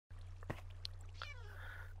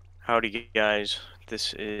Howdy guys,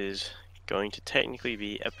 this is going to technically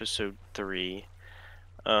be episode 3.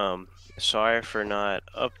 Um, Sorry for not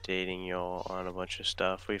updating y'all on a bunch of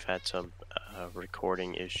stuff. We've had some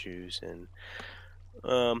recording issues and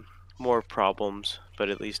um, more problems,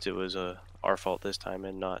 but at least it was our fault this time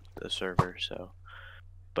and not the server.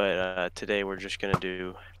 But today we're just gonna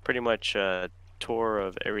do pretty much a tour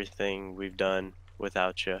of everything we've done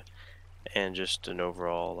without you and just an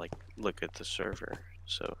overall look at the server.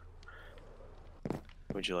 So.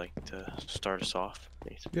 Would you like to start us off,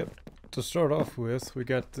 Nathan? Yep. To start off with, we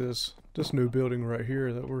got this new building right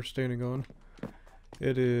here that we're standing on.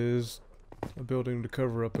 It is a building to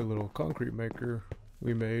cover up a little concrete maker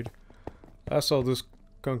we made. I saw this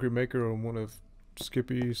concrete maker on one of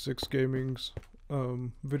Skippy6 Gaming's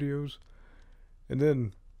videos, and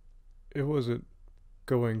then it wasn't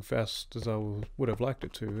going fast as I would have liked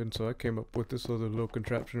it to, and so I came up with this other little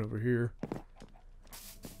contraption over here.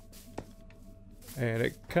 And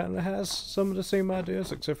it kind of has some of the same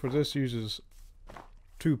ideas, except for this uses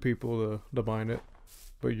 2 people to mine it.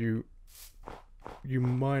 But you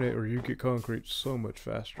mine it or you get concrete so much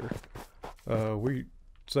faster. We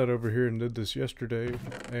sat over here and did this yesterday,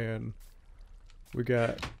 and we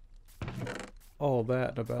got all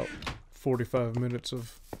that in about 45 minutes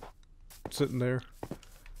of sitting there.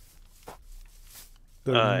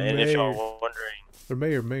 And if y'all were wondering, there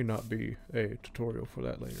may or may not be a tutorial for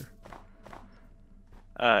that later.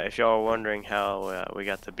 If y'all are wondering how we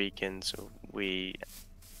got the beacons, we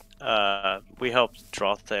helped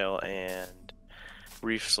Drathale and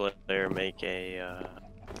Reef Slayer make a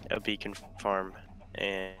beacon farm,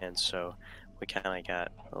 and so we kind of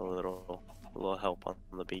got a little help on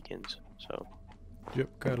the beacons. So.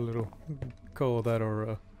 Yep, got a little, call that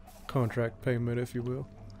our contract payment, if you will.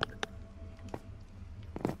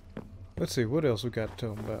 Let's see, what else we got to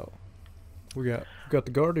tell them about? We got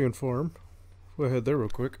the Guardian farm. We'll head there real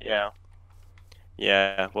quick. Yeah.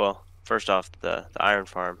 Well, first off, the iron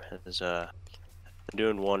farm is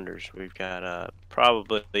doing wonders. We've got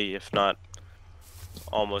probably, if not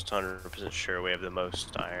almost 100% sure, we have the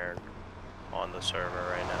most iron on the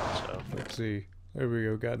server right now. So let's see. There we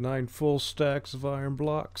go. Got 9 full stacks of iron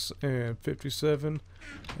blocks and 57,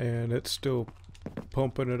 and it's still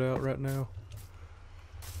pumping it out right now.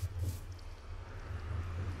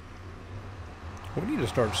 We need to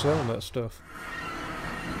start selling that stuff.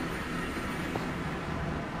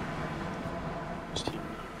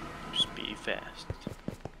 Just be fast.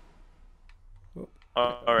 Oh.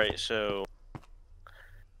 Alright, so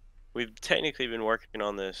we've technically been working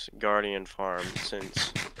on this Guardian farm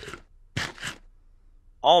since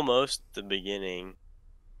almost the beginning,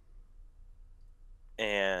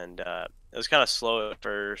 and it was kind of slow at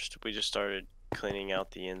first. We just started cleaning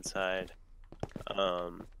out the inside,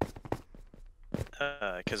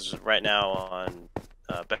 because right now on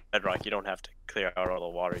Bedrock you don't have to clear out all the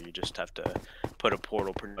water, you just have to put a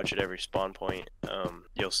portal pretty much at every spawn point.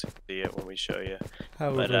 You'll see it when we show you.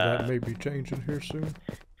 However, that may be changing here soon.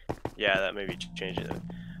 Yeah, that may be changing.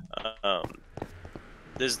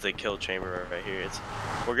 This is the kill chamber right here.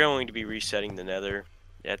 We're going to be resetting the nether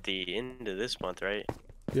at the end of this month, right?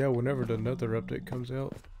 Yeah, whenever the nether update comes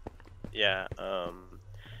out. Yeah,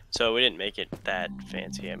 so we didn't make it that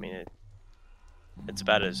fancy. I mean, it's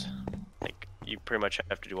about as, like, you pretty much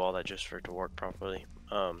have to do all that just for it to work properly.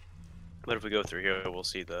 But if we go through here, we'll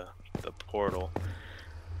see the portal.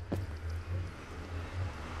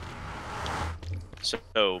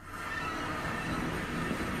 So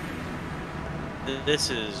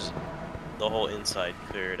this is the whole inside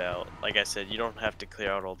cleared out. Like I said, you don't have to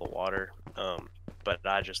clear out all the water, but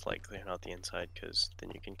I just like clearing out the inside because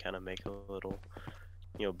then you can kind of make a little,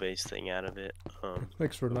 base thing out of it.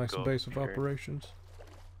 Makes for a nice base of operations.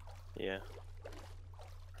 Yeah.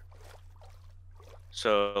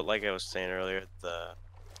 So, like I was saying earlier,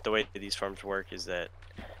 the way these farms work is that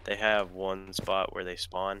they have one spot where they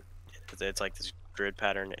spawn. It's like this grid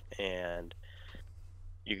pattern, and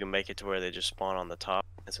you can make it to where they just spawn on the top,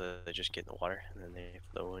 and so they just get in the water, and then they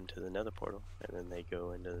flow into the nether portal, and then they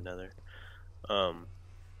go into the nether.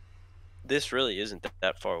 This really isn't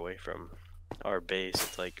that far away from our base.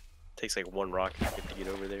 It's like, it takes like 1 rocket to get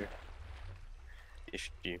over there. If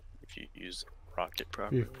you use rocket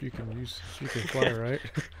properly. You can fly, right?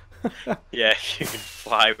 Yeah, you can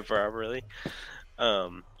fly properly.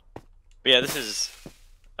 But yeah, this is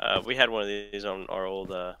we had one of these on our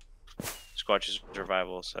old Squatch's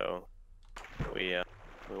Survival, so we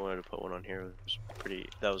wanted to put one on here. It was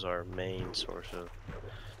that was our main source of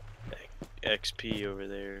XP over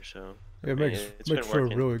there, so it makes for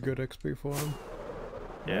a really good XP farm.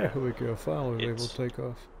 Yeah, here we go. Finally able to take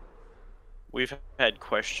off. we've had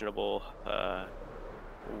questionable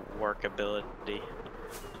workability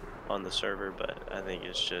on the server, but I think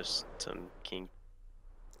it's just some kink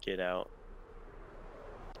get out.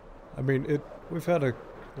 I mean, we've had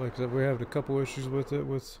like I said, we had a couple issues with it,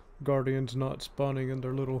 with guardians not spawning in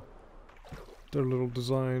their little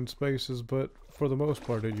design spaces, but for the most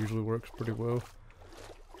part, it usually works pretty well.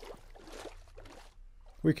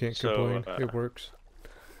 We can't So complain. It works.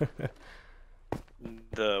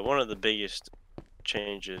 the one of the biggest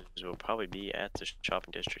changes will probably be at the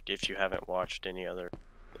shopping district if you haven't watched any other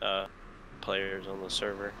uh, players on the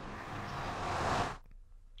server.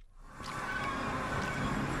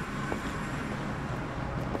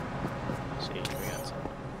 See, we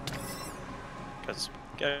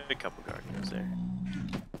got a couple guardians there.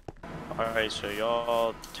 Alright, so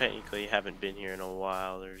y'all technically haven't been here in a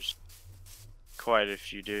while. There's quite a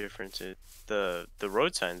few differences. The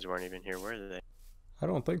road signs weren't even here, were they? I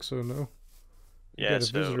don't think so. No. You Yeah, got a so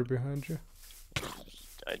visitor behind you.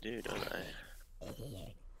 I do, don't I?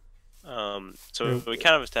 So Yeah, we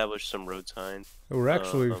kind of established some road signs. we're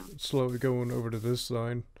actually Um, slowly going over to this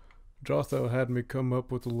sign. Drathale had me come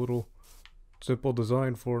up with a little simple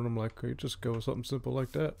design for it, and I'm like, hey, just go with something simple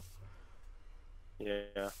like that.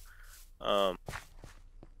 yeah. Um,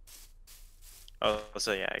 oh,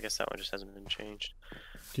 so yeah, I guess that one just hasn't been changed.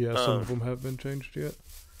 Yeah, some of Um, them have been changed yet.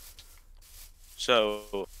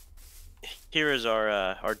 so here is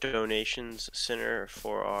our donations center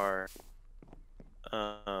for our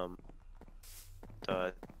um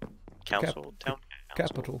the council The town council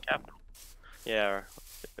capital. capital. Yeah,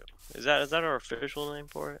 is that our official name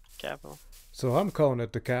for it? Capital. So I'm calling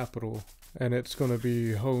it the capital, and it's going to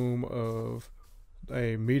be home of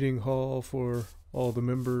a meeting hall for all the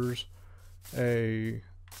members, a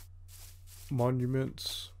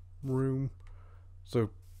monuments room, so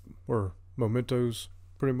or mementos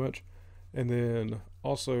pretty much, and then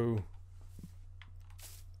also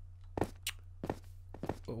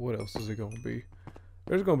what else is it going to be?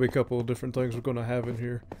 There's going to be a couple of different things we're going to have in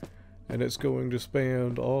here, and it's going to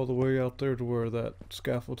span all the way out there to where that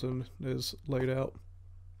scaffolding is laid out.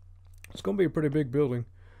 It's going to be a pretty big building.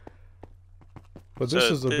 But this So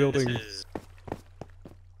is a this building. is.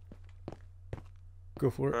 Go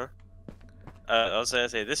for it. Huh? I was gonna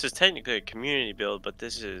say this is technically a community build, but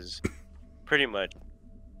this is pretty much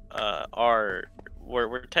our.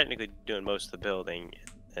 We're technically doing most of the building,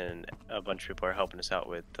 and a bunch of people are helping us out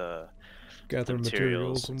with the Gathering materials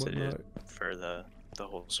materials and since it is whatnot. for the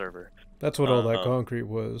whole server. That's what all that Um, concrete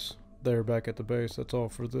was there back at the base. That's all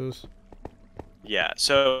for this. yeah.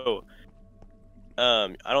 So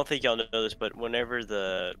I don't think y'all know this, but whenever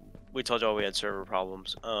we told y'all we had server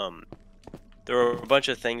problems, there were a bunch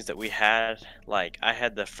of things that we had. Like I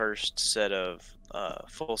had the first set of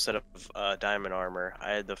full set of diamond armor.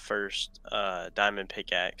 I had the first diamond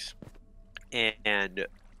pickaxe, and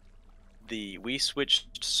we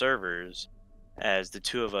switched servers as the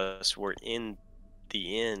two of us were in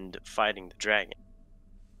the end fighting the dragon.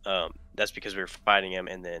 That's because we were fighting him,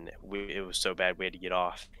 and then it was so bad we had to get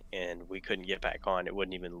off, and we couldn't get back on. It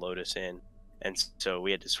wouldn't even load us in, and so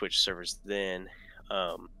we had to switch servers then.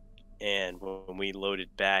 And when we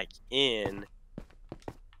loaded back in,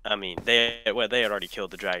 I mean they had already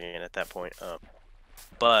killed the dragon at that point.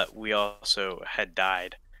 But we also had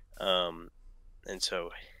died, and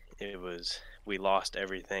so we lost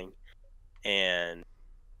everything, and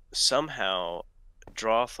somehow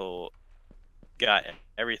Drathale got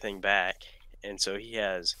everything back, and so he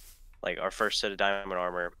has like our first set of diamond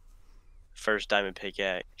armor, first diamond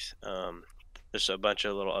pickaxe. There's a bunch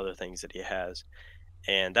of little other things that he has,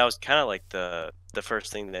 and that was kind of like the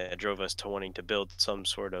first thing that drove us to wanting to build some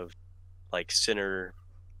sort of like center,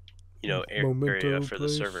 area Memento for the place.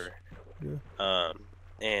 server. Yeah.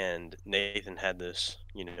 And Nathan had this,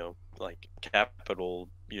 like capital,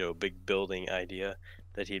 big building idea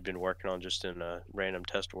that he'd been working on just in a random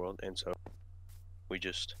test world, and so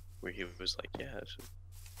he was like, yeah, this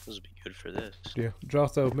would be good for this. Yeah.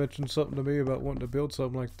 Jotho mentioned something to me about wanting to build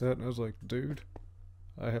something like that, and I was like, dude,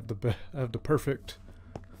 I have the perfect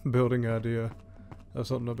building idea. That's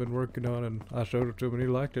something I've been working on, and I showed it to him, and he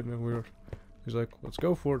liked it, and he's like, let's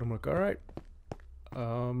go for it. I'm like, all right,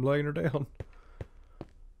 I'm laying her down.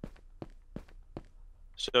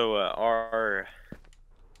 So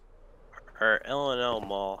our L&L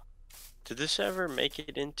mall, did this ever make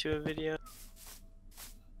it into a video?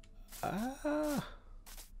 I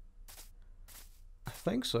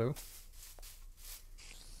think so.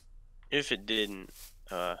 If it didn't,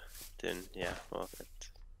 then yeah, well,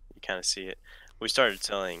 you kind of see it. We started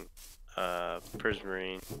selling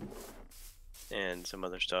Prismarine and some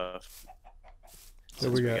other stuff. So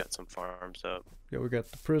since we got some farms up. we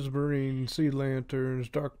got the prismarine sea lanterns,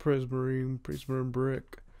 dark prismarine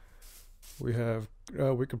brick. We have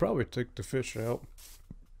we could probably take the fish out.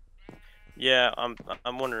 Yeah, I'm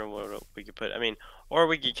wondering what we could put. I mean, or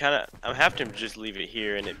we could kind of. I'm have to just leave it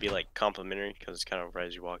here and it'd be like complimentary because it's kind of right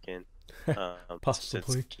as you walk in. Since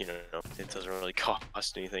Possibly. it's, it doesn't really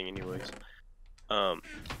cost anything anyways. And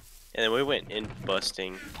then we went in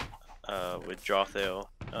busting with Drathale,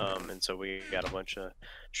 and so we got a bunch of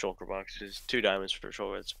shulker boxes, 2 diamonds for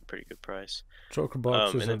shulker. That's a pretty good price. Choker And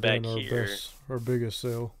boxes then have back been here, our biggest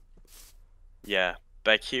sale. yeah,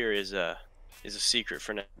 back here is a secret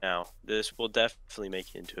for now. This will definitely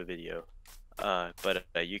make it into a video. But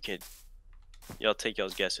y'all take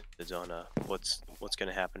y'all's guesses on what's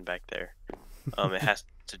gonna happen back there. It has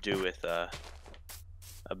to do with a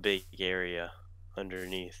big area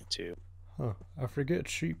underneath too. Huh. I forget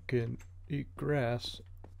sheep can eat grass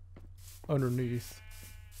underneath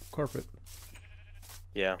carpet.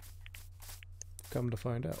 Yeah. Come to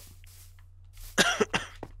find out.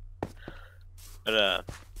 But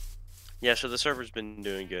yeah, so the server's been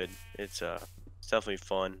doing good. It's definitely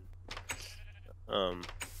fun.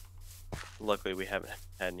 Luckily we haven't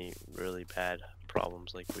had any really bad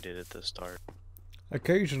problems like we did at the start.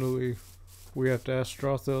 Occasionally, we have to ask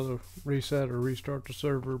Drathale to reset or restart the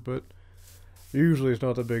server, but usually it's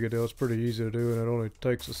not that big a deal. It's pretty easy to do, and it only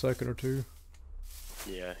takes a second or two.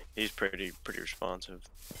 Yeah, he's pretty responsive.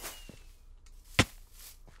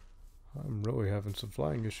 I'm really having some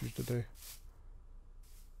flying issues today.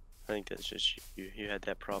 I think that's just you. You had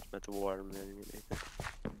that problem at the waterman.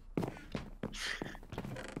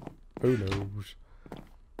 Who knows?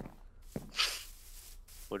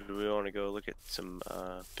 What do we want to go look at some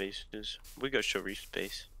bases? We go show Reef's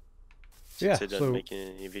base. Yeah, Since it doesn't make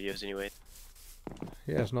any videos anyway.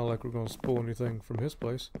 Yeah, it's not like we're gonna spoil anything from his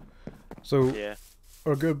place. So Yeah.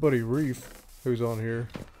 our good buddy Reef, who's on here.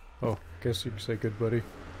 Oh, guess you could say good buddy.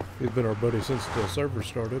 He's been our buddy since the server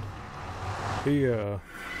started.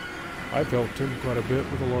 I've helped him quite a bit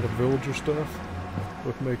with a lot of villager stuff,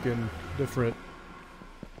 with making different.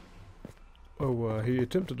 He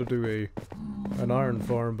attempted to do an iron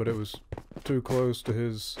farm, but it was too close to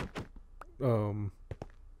his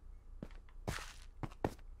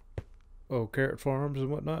carrot farms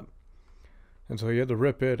and whatnot, and so he had to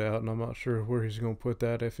rip it out. And I'm not sure where he's gonna put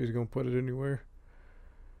that, if he's gonna put it anywhere.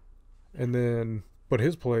 And then, but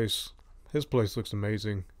his place looks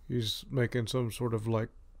amazing. He's making some sort of like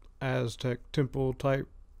Aztec temple type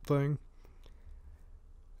thing,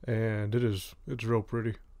 and it's real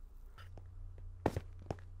pretty.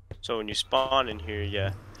 So when you spawn in here,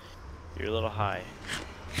 yeah, you're a little high.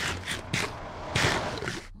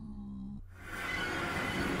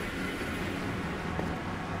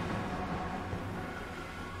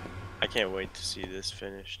 I can't wait to see this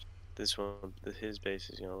finished. This one, his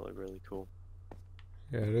base is gonna look really cool.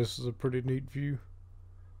 Yeah, this is a pretty neat view.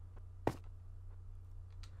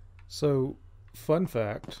 So, fun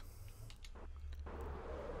fact,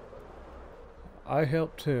 I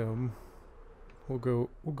helped him. We'll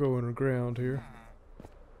go underground here.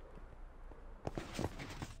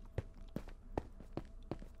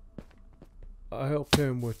 I helped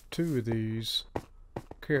him with 2 of these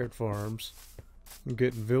carrot farms and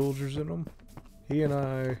getting villagers in them. He and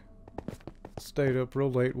I stayed up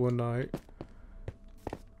real late one night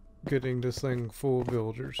getting this thing full of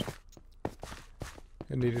villagers.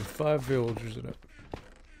 It needed 5 villagers in it,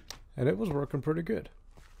 and it was working pretty good.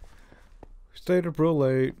 Stayed up real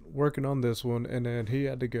late working on this one, and then he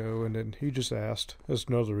had to go, and then he just asked. That's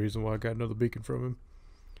another reason why I got another beacon from him.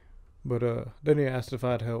 But then he asked if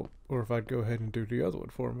I'd help or if I'd go ahead and do the other one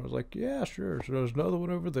for him. I was like, yeah, sure. So there's another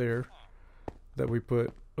one over there that we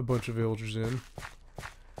put a bunch of villagers in,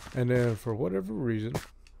 and then for whatever reason,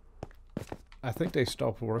 I think they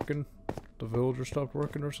stopped working. The villagers stopped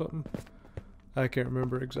working or something. I can't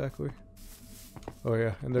remember exactly. Oh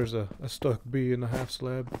yeah, and there's a stuck bee in the half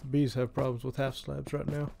slab. Bees have problems with half slabs right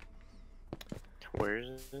now. Where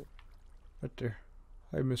is it? Right there.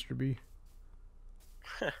 Hi, Mr. Bee.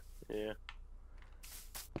 Yeah.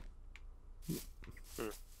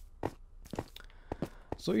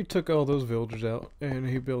 So he took all those villagers out, and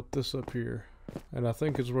he built this up here. And I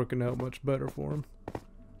think it's working out much better for him.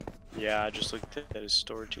 Yeah, I just looked at his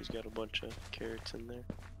storage. He's got a bunch of carrots in there.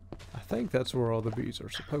 I think that's where all the bees are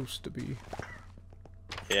supposed to be.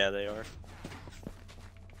 Yeah, they are.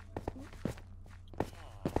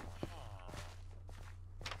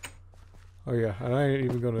 Oh yeah, and I ain't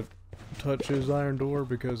even gonna touch his iron door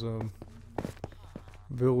because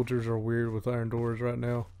villagers are weird with iron doors right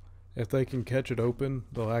now. If they can catch it open,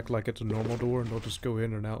 they'll act like it's a normal door and they'll just go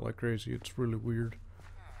in and out like crazy. It's really weird.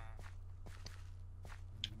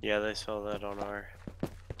 Yeah, they saw that on our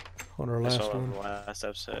they saw last it on one. the last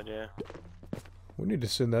episode, yeah. We need to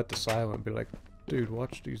send that to Silent. Be like, dude,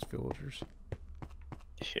 watch these villagers.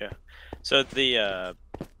 Yeah. So the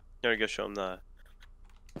there we go. Show them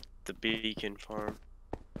the beacon farm,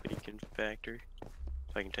 beacon factory.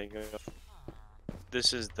 So I can take it off.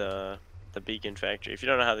 This is the beacon factory. If you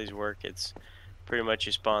don't know how these work, it's pretty much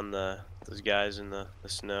you spawn those guys in the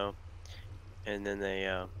snow, and then they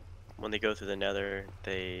when they go through the Nether,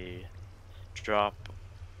 they drop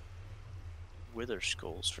wither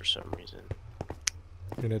skulls for some reason.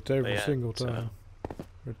 And it's But every yeah, single it's time.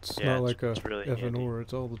 It's yeah, not like a it's really F and handy. or,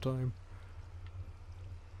 it's all the time.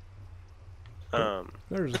 Oh, Um,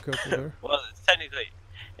 there's a couple there. well, technically,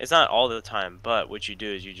 it's not all the time, but what you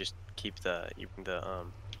do is you just keep you bring the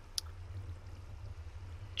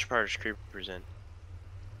charged creepers in.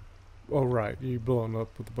 Oh, right. You blow them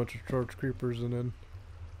up with a bunch of charge creepers and then.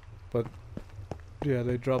 But, yeah,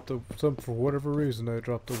 they drop for whatever reason, they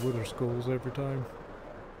drop the wither skulls every time.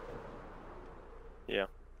 Yeah,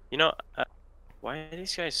 you know, why are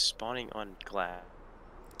these guys spawning on glass?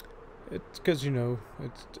 It's because,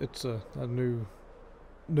 it's a new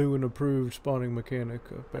and improved spawning mechanic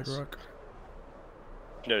of Bedrock.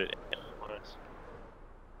 Noted.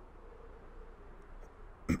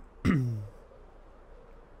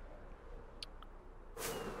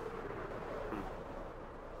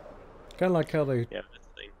 Kind of like how they Yeah, that's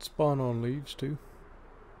the thing. spawn on leaves, too.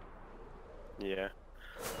 Yeah.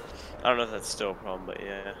 I don't know if that's still a problem, but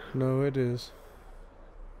yeah. No, it is.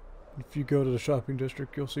 If you go to the shopping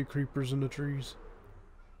district, you'll see creepers in the trees.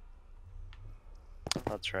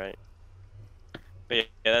 That's right. But yeah,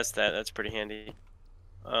 that's that. That's pretty handy.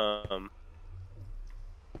 But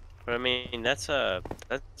I mean, that's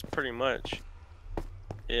pretty much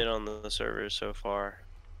it on the server so far.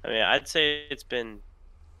 I mean, I'd say it's been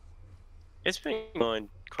going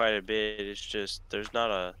quite a bit. It's just there's not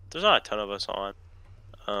a ton of us on.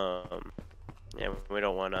 Yeah, we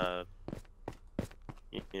don't want to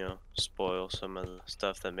spoil some of the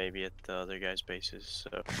stuff that may be at the other guys' bases.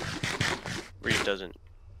 So Reed he doesn't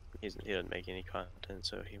make any content,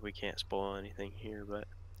 so we can't spoil anything here. But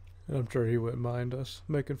And I'm sure he wouldn't mind us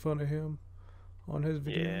making fun of him on his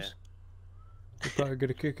videos. yeah, He'd probably get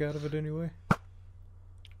a kick out of it anyway.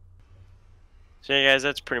 so yeah, guys,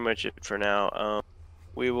 that's pretty much it for now.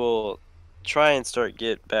 We will try and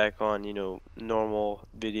get back on normal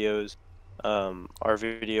videos. Our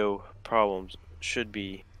video problems should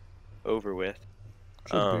be over with.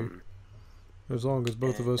 Should be. As long as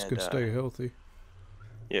both of us can And stay healthy.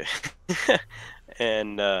 yeah,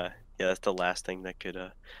 and yeah, that's the last thing that could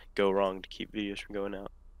go wrong to keep videos from going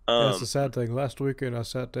out. Yeah, that's the sad thing. Last weekend I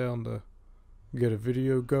sat down to get a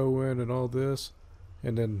video going and all this,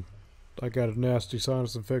 and then I got a nasty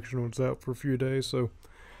sinus infection and was out for a few days, so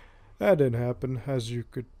that didn't happen, as you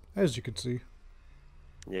can see.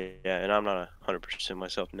 Yeah, and I'm not 100%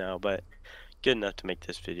 myself now, but good enough to make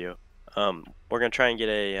this video. We're gonna try and get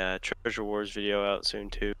a Treasure Wars video out soon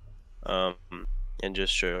too, and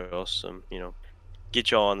just show y'all some,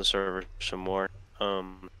 get y'all on the server some more.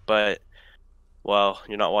 But while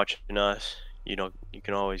you're not watching us, you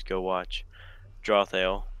can always go watch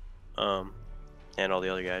Drathale, and all the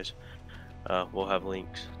other guys. We'll have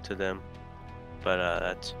links to them.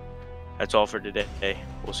 But that's all for today.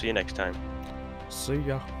 We'll see you next time. See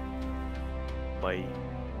ya. Bye.